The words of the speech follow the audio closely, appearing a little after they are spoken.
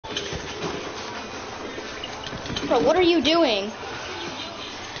Bro, what are you doing?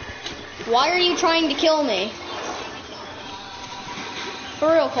 Why are you trying to kill me?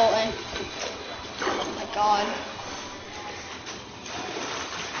 For real, Colton. Oh my god.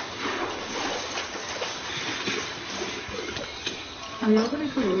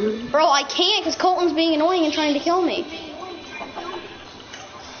 Bro, I can't because Colton's being annoying and trying to kill me.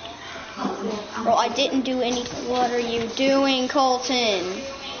 Bro, I didn't do anything. What are you doing, Colton?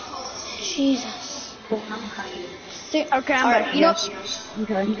 Jesus. Okay, I'm back. Yes.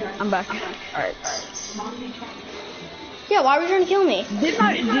 Okay, I'm back. Alright. Yeah, why were you trying to kill me? Did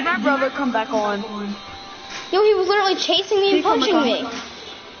my brother come back on? Yo, he was literally chasing me and punching me.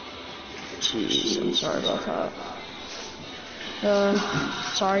 Jeez, I'm sorry about that.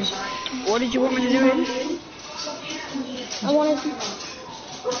 Sorry. What did you want me to do? I wanted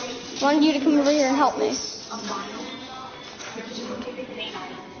you to come over here and help me.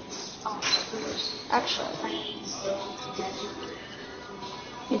 Actually.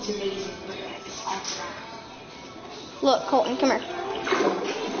 Look, Colton, come here.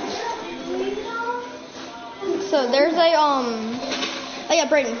 So there's a oh yeah,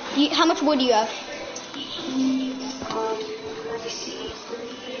 Brayden, how much wood do you have?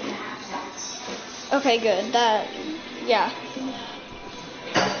 Okay, good. Yeah.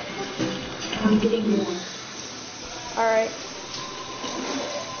 I'm getting more. Alright.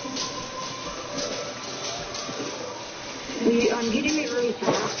 I'm getting it really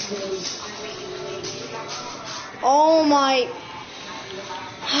fast because Oh my.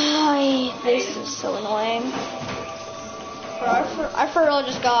 This is so annoying. I for real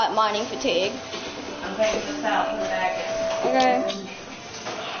just got mining fatigue. I'm taking this out in the bag. Okay.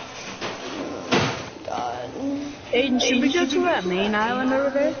 God. Aiden, should we go to that main island over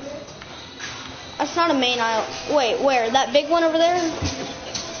there? That's not a main island. Wait, where? That big one over there?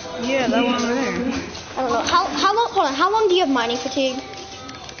 Yeah, that one over there. I don't know. How long? Hold on. How long do you have mining fatigue?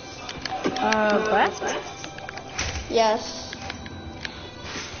 Left? Yes.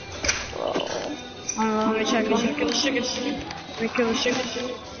 Bro. Let me check. Let me kill the chicken.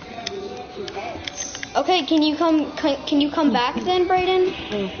 Okay, can you come back then, Brayden?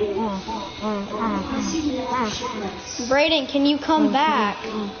 Brayden, can you come back?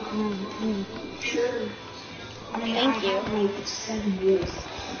 Thank you.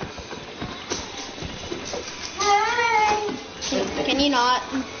 Can you not?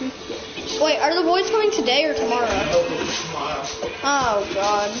 Wait, are the boys coming today or tomorrow? Oh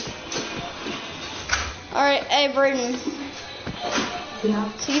God. All right, hey Brayden.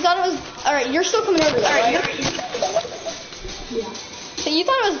 So you thought it was all right? You're still coming over there, right? So you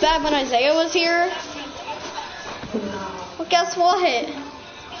thought it was bad when Isaiah was here? Well, guess what?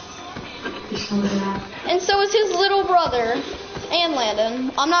 And so is his little brother and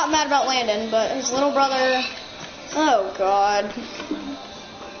Landon. I'm not mad about Landon, but his little brother. Oh God.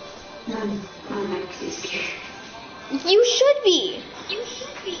 You should be.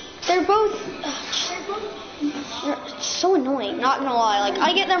 They're both they're so annoying, not gonna lie. Like,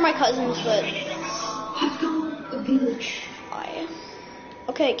 I get they're my cousins, but I found a village. why?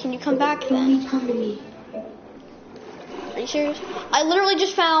 Okay, can you come back then? Are you serious? I literally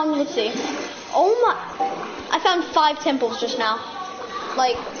just found, let's see. Oh my, I found 5 temples just now.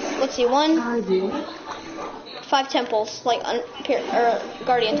 Like, let's see, 5 temples, like,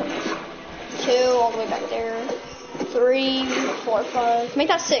 guardian temples. 2 all the way back there. 3, 4, 5. Make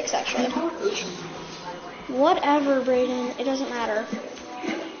that 6, actually. Whatever, Brayden. It doesn't matter.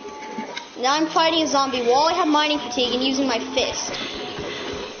 Now I'm fighting a zombie while I have mining fatigue and using my fist.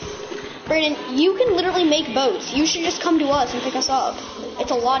 Brayden, you can literally make boats. You should just come to us and pick us up.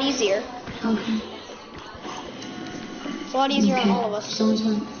 It's a lot easier. Okay. It's a lot easier on all of us. Someone's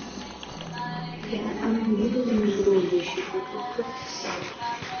home. Yeah, I'm literally in the middle of this shit.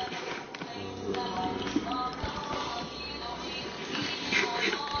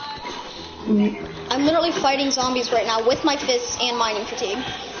 I'm literally fighting zombies right now with my fists and mining fatigue.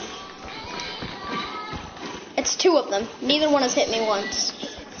 It's 2 of them. Neither one has hit me once.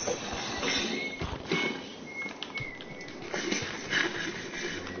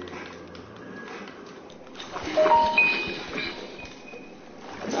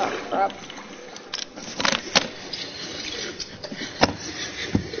 Oh, crap.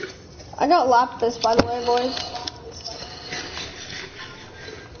 I got lapis, by the way, boys.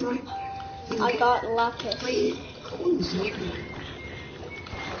 I got lapis.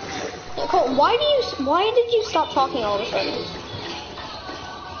 Yeah, Cole, why did you stop talking all of a sudden?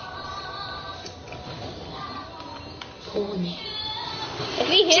 If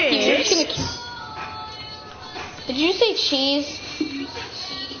he hits you, you're just gonna. Did you say cheese?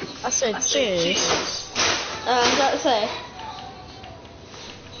 I said cheese. I was about to say.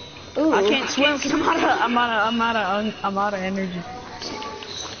 Ooh. I can't swim because I'm out of energy.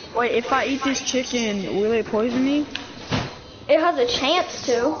 Wait, if I eat this chicken, will it poison me? It has a chance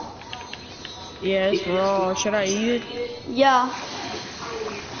to. Yeah, it's raw. Should I eat it? Yeah.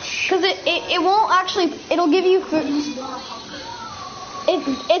 Because it won't actually, it'll give you food.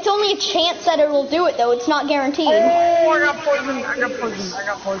 It's only a chance that it will do it though, it's not guaranteed. Oh, I got poison, I got poison, I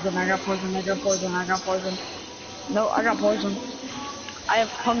got poison, I got poison, I got poison, I got poison. No, I got poison. I have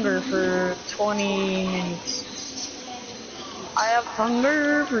hunger for 20 minutes. I have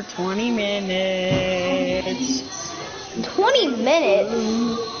hunger for 20 minutes. 20 minutes?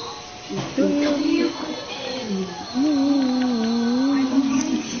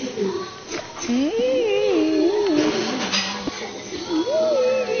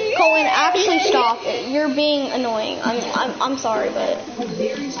 Colin, actually stop. You're being annoying. I'm sorry, but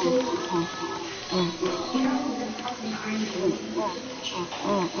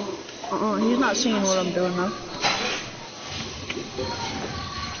he's not seeing what I'm doing though.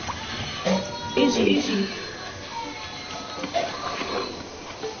 Easy.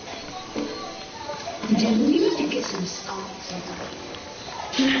 Dude, we need to get some stonks.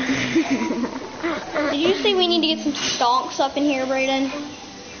 Did you say we need to get some stonks up in here, Brayden?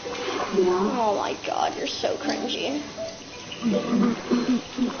 Yeah. Oh my god, you're so cringy.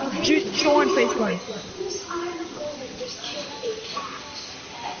 Join Facebook.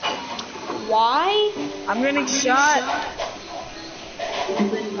 Why? I'm getting shot.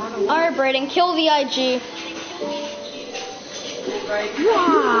 Alright, Brayden, kill VIG.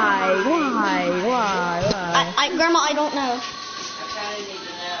 Why? Grandma, I don't know. I kind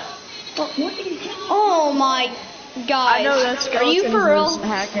of need to know. Oh my god. I know that Are you for real?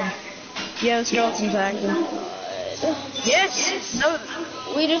 Skeleton's hacking. Yeah, the Skeleton's hacking. Yes! No!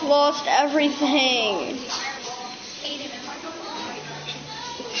 We just lost everything.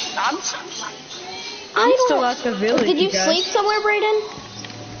 I'm I still don't- at the village, Did you guys. sleep somewhere, Brayden?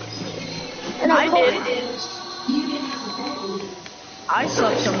 Or no, I Colin? did. I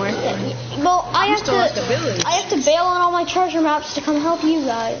slept somewhere. Well, I I'm have still at the to. village. I have to bail on all my treasure maps to come help you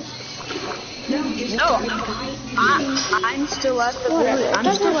guys. No, I'm still at the village.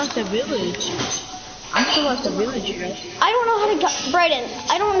 I'm still at the village. I'm still at the village, you guys. I don't know how to Brayden,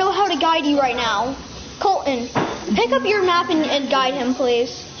 I don't know how to guide you right now. Colton, pick up your map and guide him,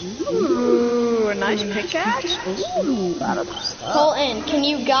 please. Ooh, a nice pickaxe. Ooh, got a stuff. Colton, can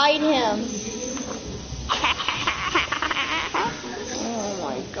you guide him? Oh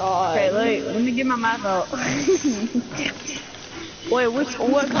my god. Okay, let me get my map out. Wait, what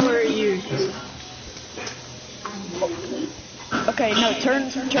color are you? Okay, no, turn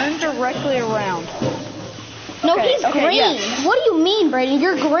directly around. No, Okay, he's okay, green. yeah. What do you mean, Brayden?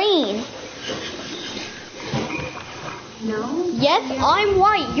 You're green. No? Yes, I'm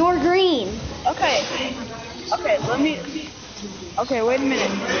white. You're green. Okay, let me. Okay, wait a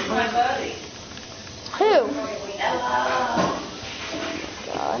minute. Who?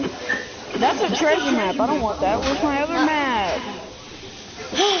 God. That's a treasure map. I don't want that. Where's my other map?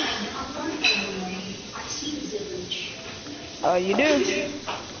 I see the village. Oh, you do.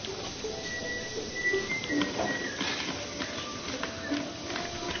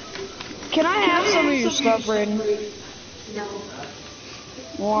 Can I have some of your stuff, Braden? No,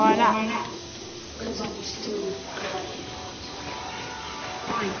 Why not? because I'm still.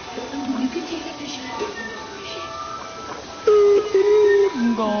 Fine. You can take it fishing.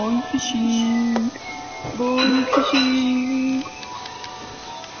 I'm going fishing. Going fishing.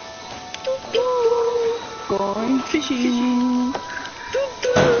 Going fishing.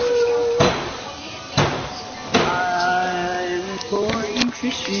 I'm going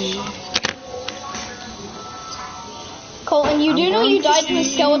fishing. Colton, you do I'm know going you died to the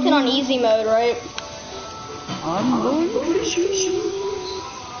fishing. skeleton on easy mode, right? I'm going fishing.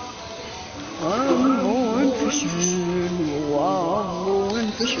 I'm going fishing. Oh, I'm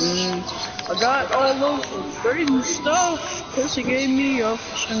going fishing. I got all those great stuff because he gave me a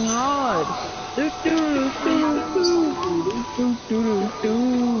fishing rod. Do do do do do do do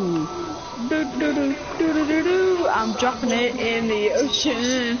do do do do do. I'm dropping it in the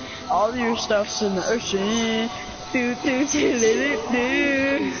ocean. All your stuff's in the ocean. Do do do do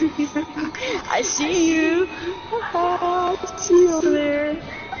do. I see you. I see you over there.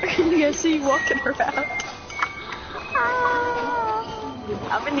 I see you walking around.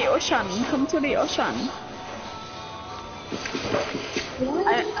 I'm in the ocean. Come to the ocean.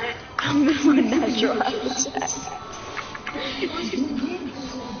 I'm in my natural habitat.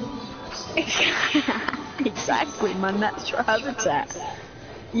 Exactly, my natural habitat.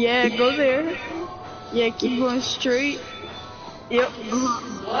 Yeah, go there. Yeah, keep going straight. Yep.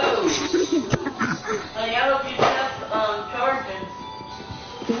 Whoa. Honey, I hope you kept charging.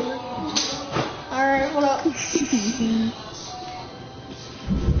 Alright, hold up.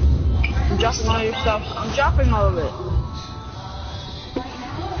 I'm dropping all your stuff. I'm dropping all of it.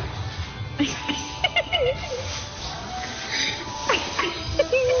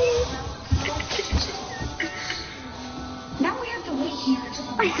 Now we have to wait here until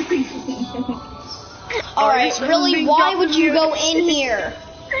Alright, really, why would you go in here?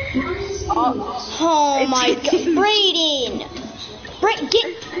 Oh my god, Brayden!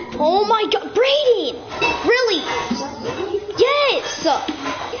 Oh my god, Brayden! Really? Yes!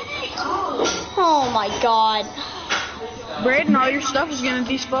 Oh my god. Brayden, all your stuff is gonna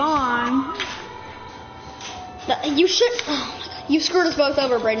despawn. You should. Oh my god. You screwed us both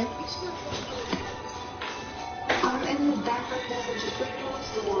over, Brayden. I'm in the background messages right towards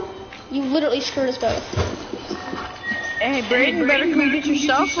the door. You literally screwed us both. Hey, Brayden, better come get your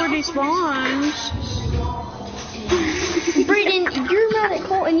stuff before they spawns. Brayden, you're mad at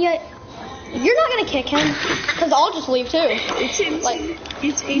Cole, and yet you're not gonna kick him, cause I'll just leave too. It's in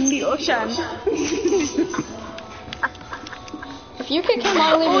the ocean. If you kick him,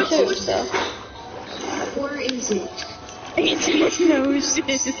 I'll leave too. So. Where is it? It's in the ocean.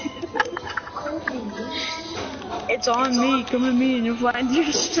 It's on me. Come with me and you'll find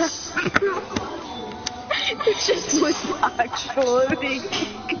your stuff. It's just with actually.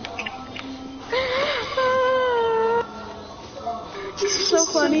 This is so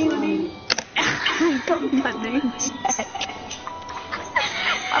funny. I got my name tag.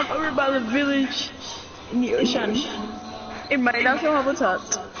 I'm over by the village in the ocean. In my natural habitat.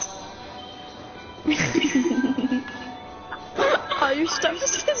 All your stuff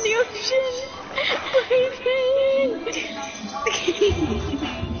is in the ocean.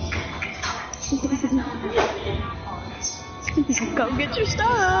 Come get your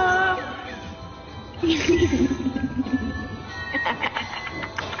stuff.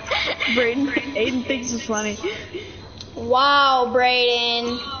 Aiden thinks it's funny. Wow,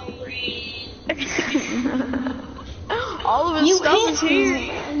 Brayden. All of his stuff is here.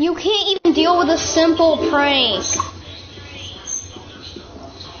 You can't even deal with a simple prank.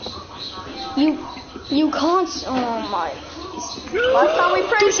 You can't. Oh my. Last time we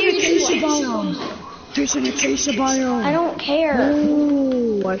pranked you. There's an acacia biome. I don't care.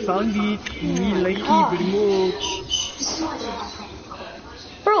 Oh, I found it. Me like it very much.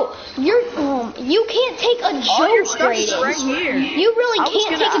 Bro, you can't take a joke, All your stuff is Brayden. right here. You really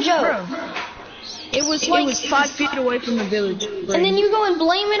can't take a joke. It was 5 feet away from the village. And then you go and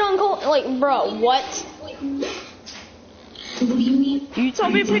blame it on Cole. Like, bro, what? What do you mean? You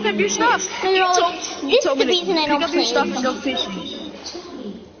told me to pick up your stuff. And you're all like, You this told is the me reason I to don't pick up your play stuff and anymore. go fishing.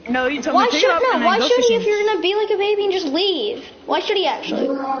 No, you told Why me to pick should it up and Why then go should he fishing. if you're gonna be like a baby and just leave? Why should he actually?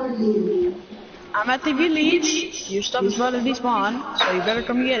 Where are you? I'm at the village. Your stuff is about to despawn, so you better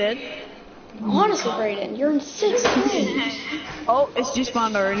come get it. Honestly, Brayden, you're in 6th grade. Oh, it's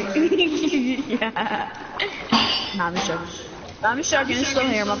despawned already. Yeah. Nah, I'm just joking. I'm just joking. It's still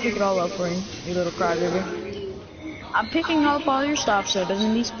here. I'm gonna pick it all up for you, you little crybaby. I'm picking up all your stuff so it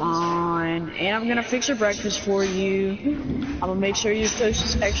doesn't despawn, and I'm gonna fix your breakfast for you. I'm gonna make sure your toast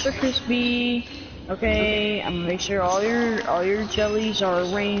is extra crispy. Okay, I'm gonna make sure all your jellies are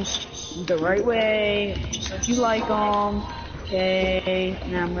arranged the right way, just like you like them. Okay,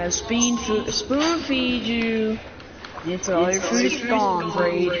 now I'm gonna spoon feed you until all your food is gone,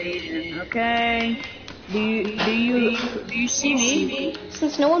 Brayden. Okay. Do you see me?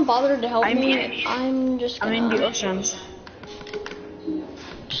 Since no one bothered to help I me, mean, I'm just I'm gonna, in the ocean.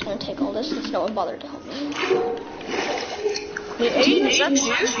 just gonna take all this since no one bothered to help me. Hey, Aiden, is that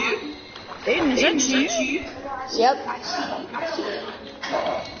you? Aiden, is that you? Yep.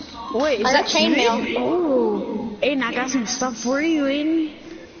 Wait, is I got that you? chainmail. Oh, Aiden, I got some stuff for you, Aiden.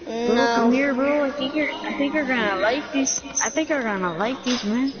 Bro, come No. here, bro. I think you're gonna like these. I think you're gonna like these,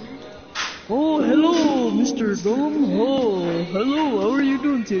 man. Oh, hello, Mr. Gum. Oh, hello. How are you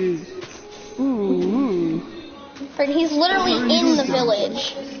doing today? Ooh. But he's literally in the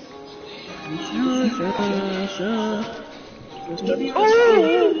village.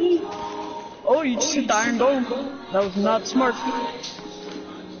 Oh, you just hit the iron golem. That was not smart.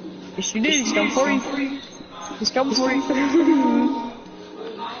 Yes, you did. He's coming for you. He's coming for you.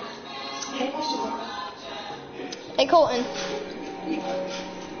 Hey, Colton,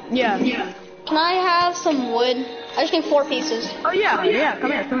 Yeah. can I have some wood? I just need 4 pieces. Oh, yeah.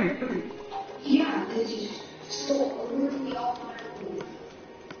 Come here. Yeah, because you stole literally all my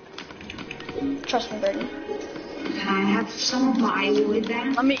food. Trust me, Brayden. Can I have some of my with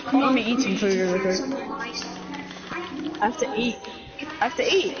that? Let me eat some food real quick. Some of my stuff. I have to eat. I have to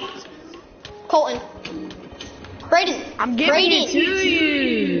eat. Colton. Brayden. I'm giving Brayden. it to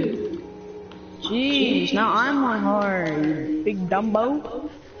you. Jeez, now I'm on hard, you big Dumbo.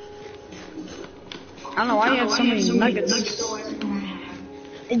 I don't know why you have so many nuggets.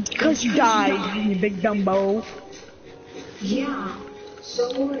 It's because you died, you big Dumbo. Yeah.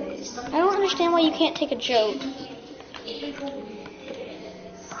 So what is I don't understand why you can't take a joke.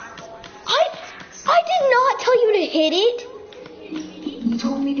 I did not tell you to hit it. You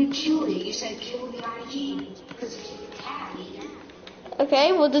told me to kill it. You said kill the IG because it's tagged.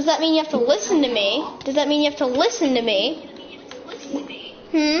 Okay, well, does that mean you have to listen to me? Does that mean you have to listen to me?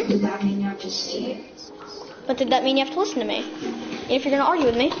 Does that mean you have to say it? But did that mean you have to listen to me? And if you're gonna argue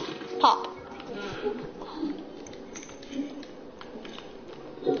with me, hop.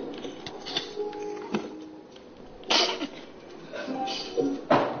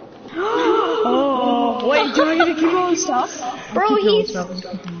 Oh, wait, do I get to keep all this stuff? Bro, he's...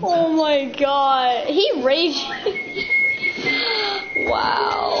 Oh my god. He raged.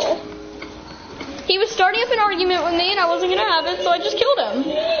 Wow. He was starting up an argument with me and I wasn't gonna have it, so I just killed him.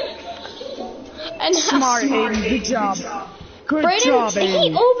 And Smart, Aiden, good job. Good Brayden, job, he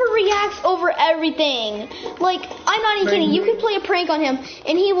Aiden. overreacts over everything. Like, I'm not even kidding. You can play a prank on him,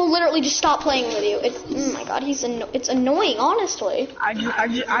 and he will literally just stop playing with you. It's, oh my god, it's annoying, honestly. I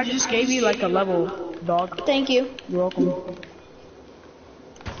just gave you like a level, dog. Thank you. You're welcome.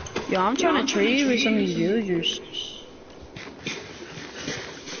 Yo, I'm trying to trade with some of these villagers.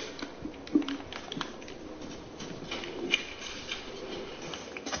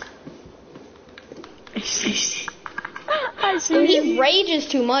 I see. He rages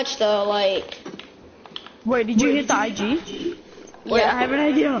too much, though. Like, Wait, did you hit the IG? Wait, yeah. I have an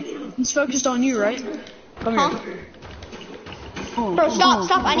idea. He's focused on you, right? Come Huh? here. Oh, Bro,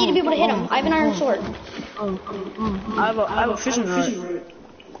 stop! I need to be able to hit him. I have an iron sword. I have a fishing rod.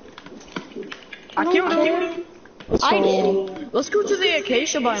 I killed him. I did. Let's go to the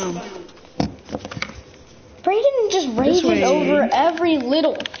acacia biome. Brayden just rages way. over every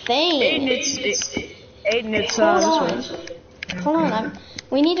little thing. Aiden, it's this way. Hold on,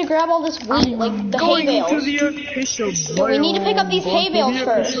 we need to grab all this wheat, like the hay Going to bales. the acacia biome. But we need to pick up these hay bales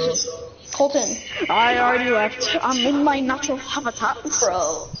first. Colton. I already left. I'm in my natural habitat.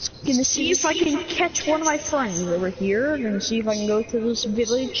 Bro. Gonna see if I can catch one of my friends over here. Gonna see if I can go to this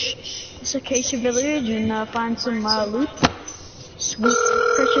village, this acacia village, and find some loot. Sweet,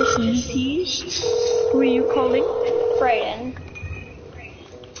 precious peas. Who are you calling? Brayden.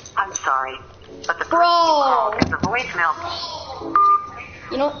 I'm sorry, but the Bro. the voicemail.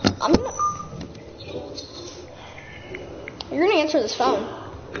 You know what? I'm gonna... You're gonna answer this phone.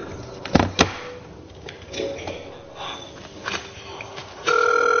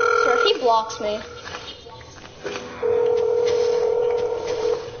 So if he blocks me...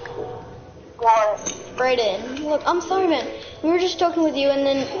 Brayden, look, I'm sorry, man. We were just joking with you, and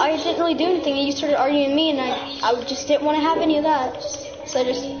then I didn't really do anything, and you started arguing with me, and I just didn't want to have any of that. So I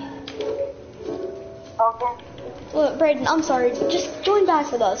just... Okay. Look, Brayden, I'm sorry. Just join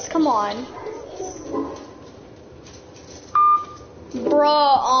back with us. Come on.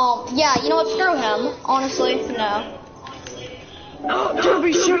 Bruh, yeah, you know what? Screw him. Honestly, no. Turtle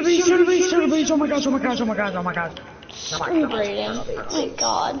beach, oh my gosh. Screw Brayden. Oh my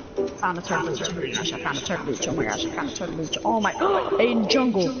god. Found a turtle beach, I found a turtle beach, oh my gosh, I found a turtle beach. Oh my, Aiden,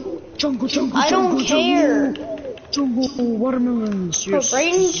 jungle, I don't care. jungle, watermelons. Bro,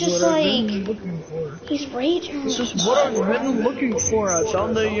 Brayden's just what I've like... been looking for. He's raging. This is what I've been looking for. I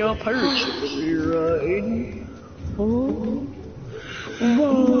found a perch here, Aiden. Oh.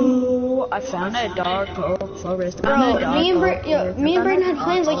 Whoa! I found a dark oak forest. Bro, me and Brayden had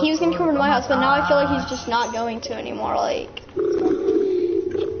plans, like, he was gonna come over to my house, but now I feel like he's just not going to anymore, like...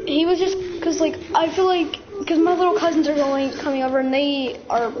 He was just... Cause, like, I feel like... Cause my little cousins are coming over, and they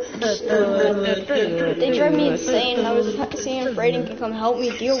are... They drive me insane, and I was seeing if Brayden can come help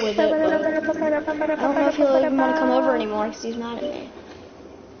me deal with it, but... I don't know if he'll even want to come over anymore, cause he's mad at me.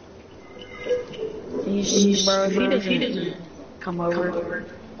 Bro, if he doesn't come over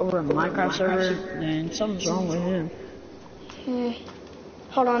in Minecraft server, then something's wrong with him.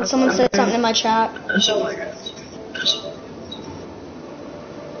 Hold on, someone said something in my chat.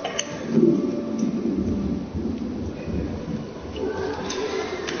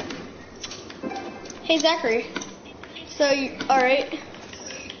 Hey Zachary. So, alright.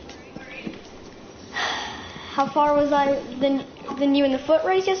 How far was I than you in the foot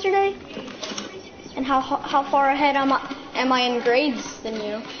race yesterday? And how far ahead am I in grades than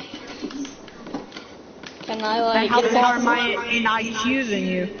you? and I like. And how get far it. am I in IQ than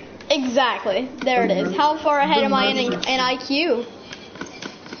you? Exactly. There it is. How far ahead am I in IQ?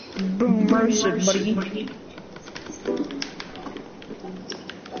 Boom, mercy, buddy.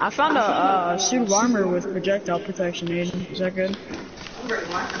 I found a suit of armor with projectile protection, Aiden. Is that good?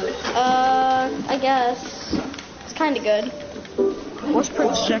 I guess it's kind of good. What's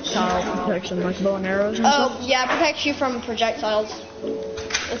projectile protection? Like bow and arrows and Oh, stuff? yeah, protects you from projectiles.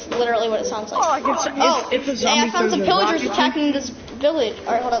 It's literally what it sounds like. Oh, like if a Hey, zombie I found some throws a pillagers rocket attacking this village.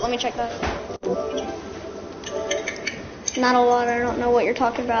 Alright, hold on, let me check that. Not a lot, I don't know what you're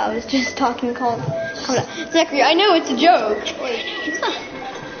talking about. I was just talking calm down. Zachary, I know it's a joke.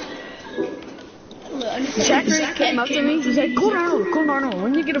 Zachary came up to me. He's like, Cold Arnold,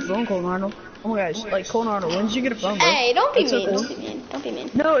 when did you get a phone, Cold Arnold? Oh my gosh, like Cold Arnold, when did you get a phone, bro? Hey, don't be That's mean, so cool. don't be mean, don't be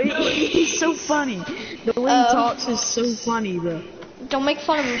mean. No, he's so funny. The way he talks is so funny, bro. Don't make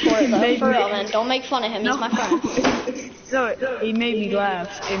fun of him for it, though. For real, man. Don't make fun of him. He's my friend. No, he made me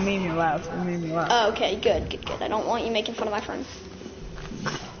laugh. It made me laugh. Oh, okay, good. I don't want you making fun of my friend.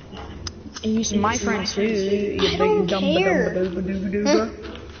 He's my friend too. I don't care.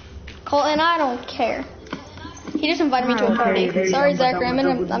 Colton, I don't care. He just invited me to a party. Sorry, Zachary. I'm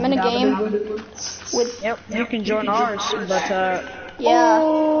in a game with. Yep, you can join ours, but Yeah.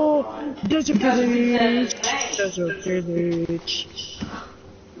 Oh, Desert Village.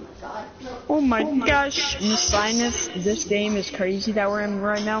 Oh my gosh, Miss Sinus, this game is crazy that we're in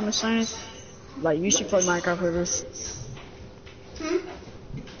right now, Miss Sinus. Like, you should play Minecraft with us.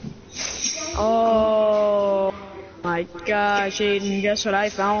 Oh my gosh, Aiden, guess what I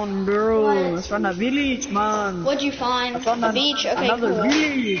found, bro? I found a village, man. What'd you find? I found A beach? Okay, another cool.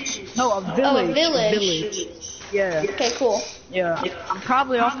 village. No, a village. Oh, a village. Yeah. Okay, cool. Yeah. I'm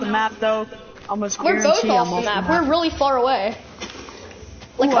probably off the map though. Almost We're both guarantee off I'm the map. We're really far away.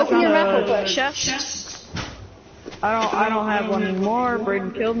 Like, Ooh, I open your found map real a quick. chest. I don't have one anymore.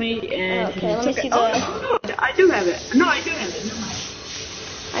 Braden killed me and Okay, let me see the. Oh, I do have it. No, I do have it.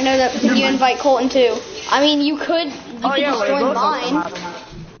 I know that. Can you invite Colton too? I mean, you could. You could just we're join both off the mine. map.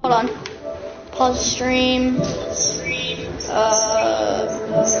 Hold on. Pause stream.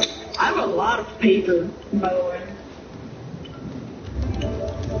 I have a lot of paper, by the way.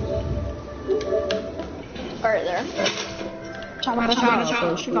 Alright, there. Brayden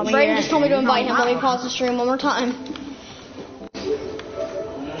Brayden just told me to invite him. Let me pause the stream one more time.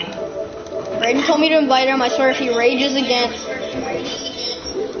 Brayden told me to invite him. I swear if he rages again.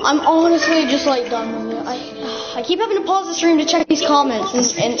 I'm honestly just like done with it. I keep having to pause the stream to check these comments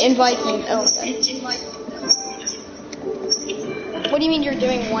and invite him. Oh, okay. What do you mean you're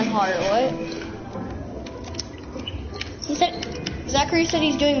doing one heart? What? He said, Zachary said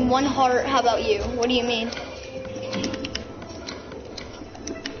he's doing one heart. How about you? What do you mean?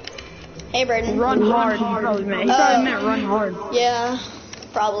 Hey, Braden. Run hard. He probably meant run hard. Yeah,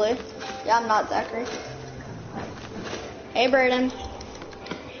 probably. Yeah, I'm not Zachary. Hey, Braden.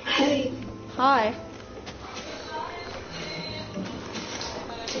 Hey, Hi.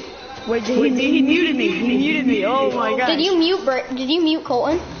 Wait, he muted me. He muted me. Oh my god. Did you mute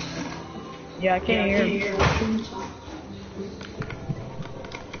Colton? Yeah, I can't hear him.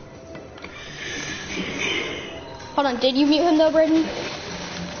 Hold on. Did you mute him though, Braden?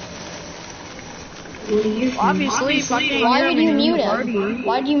 Obviously, if I can't Why hear would him you in the mute party, him?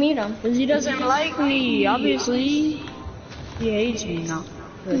 Why'd you mute him? because he doesn't like me, obviously. He hates me now.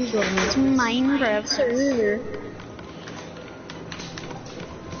 It's Minecraft server.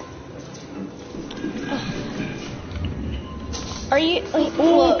 Are you like,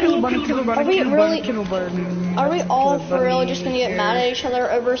 Oh, look, kill a bunny, kill a bunny, are we kill a really- bunny, kill a bunny. are we all Kill a for real bunny just gonna get mad at each other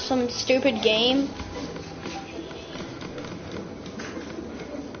over some stupid game?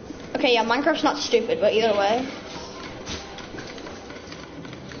 Okay, yeah, Minecraft's not stupid, but either way.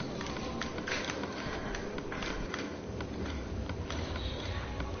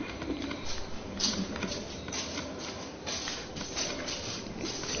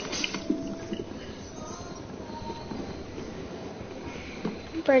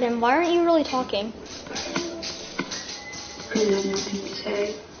 Brayden, why aren't you really talking? I have nothing to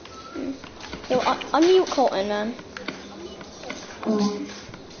say. Yo, unmute Colton, man. Oh,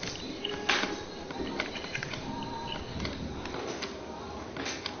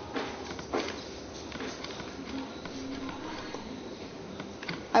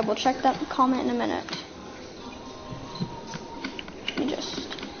 I will check that comment in a minute. Let me just.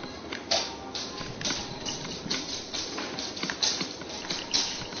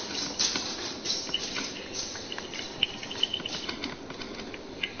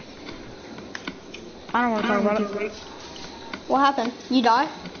 I don't want to talk about it. What happened? You die?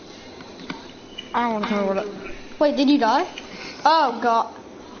 I don't want to know about it. Wait, did you die? Oh god.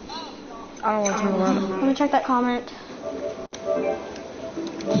 I don't want to know about it. Let me check that comment.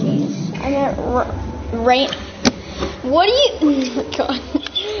 Jeez. I meant rain. What do you? Oh my god.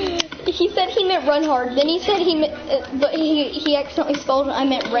 He said he meant run hard. Then he said he meant, but he accidentally spelled I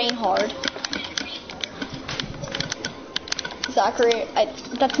meant rain hard. Zachary,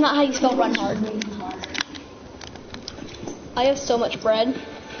 that's not how you spell run hard. I have so much bread.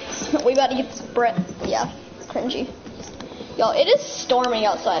 We about to get this bread. Yeah, cringy. Y'all, it is storming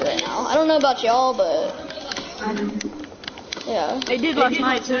outside right now. I don't know about y'all, but yeah. They did last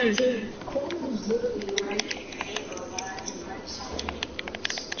night too.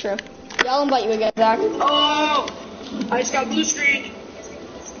 True. Yeah, I'll invite you again, Zach. Oh! I just got blue screen.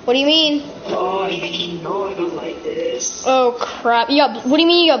 What do you mean? Oh, you know I don't like this. Oh crap! You got. What do you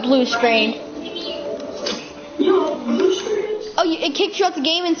mean you got blue screen? Yo, blue screen. Oh, it kicked you out the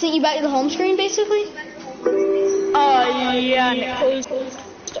game and sent you back to the home screen, basically? Yeah, and it closed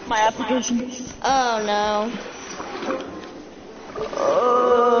my application. Oh no.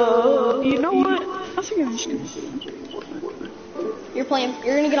 You know what? I think I'm just gonna You're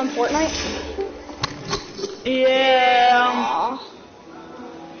gonna get on Fortnite? Yeah. Aw.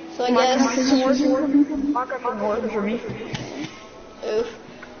 So I guess. Minecraft doesn't work for me. Oof.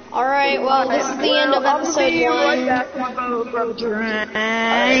 Alright, well, this is the end of episode 1.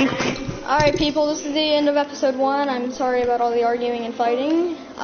 Alright, people, this is the end of episode 1. I'm sorry about all the arguing and fighting.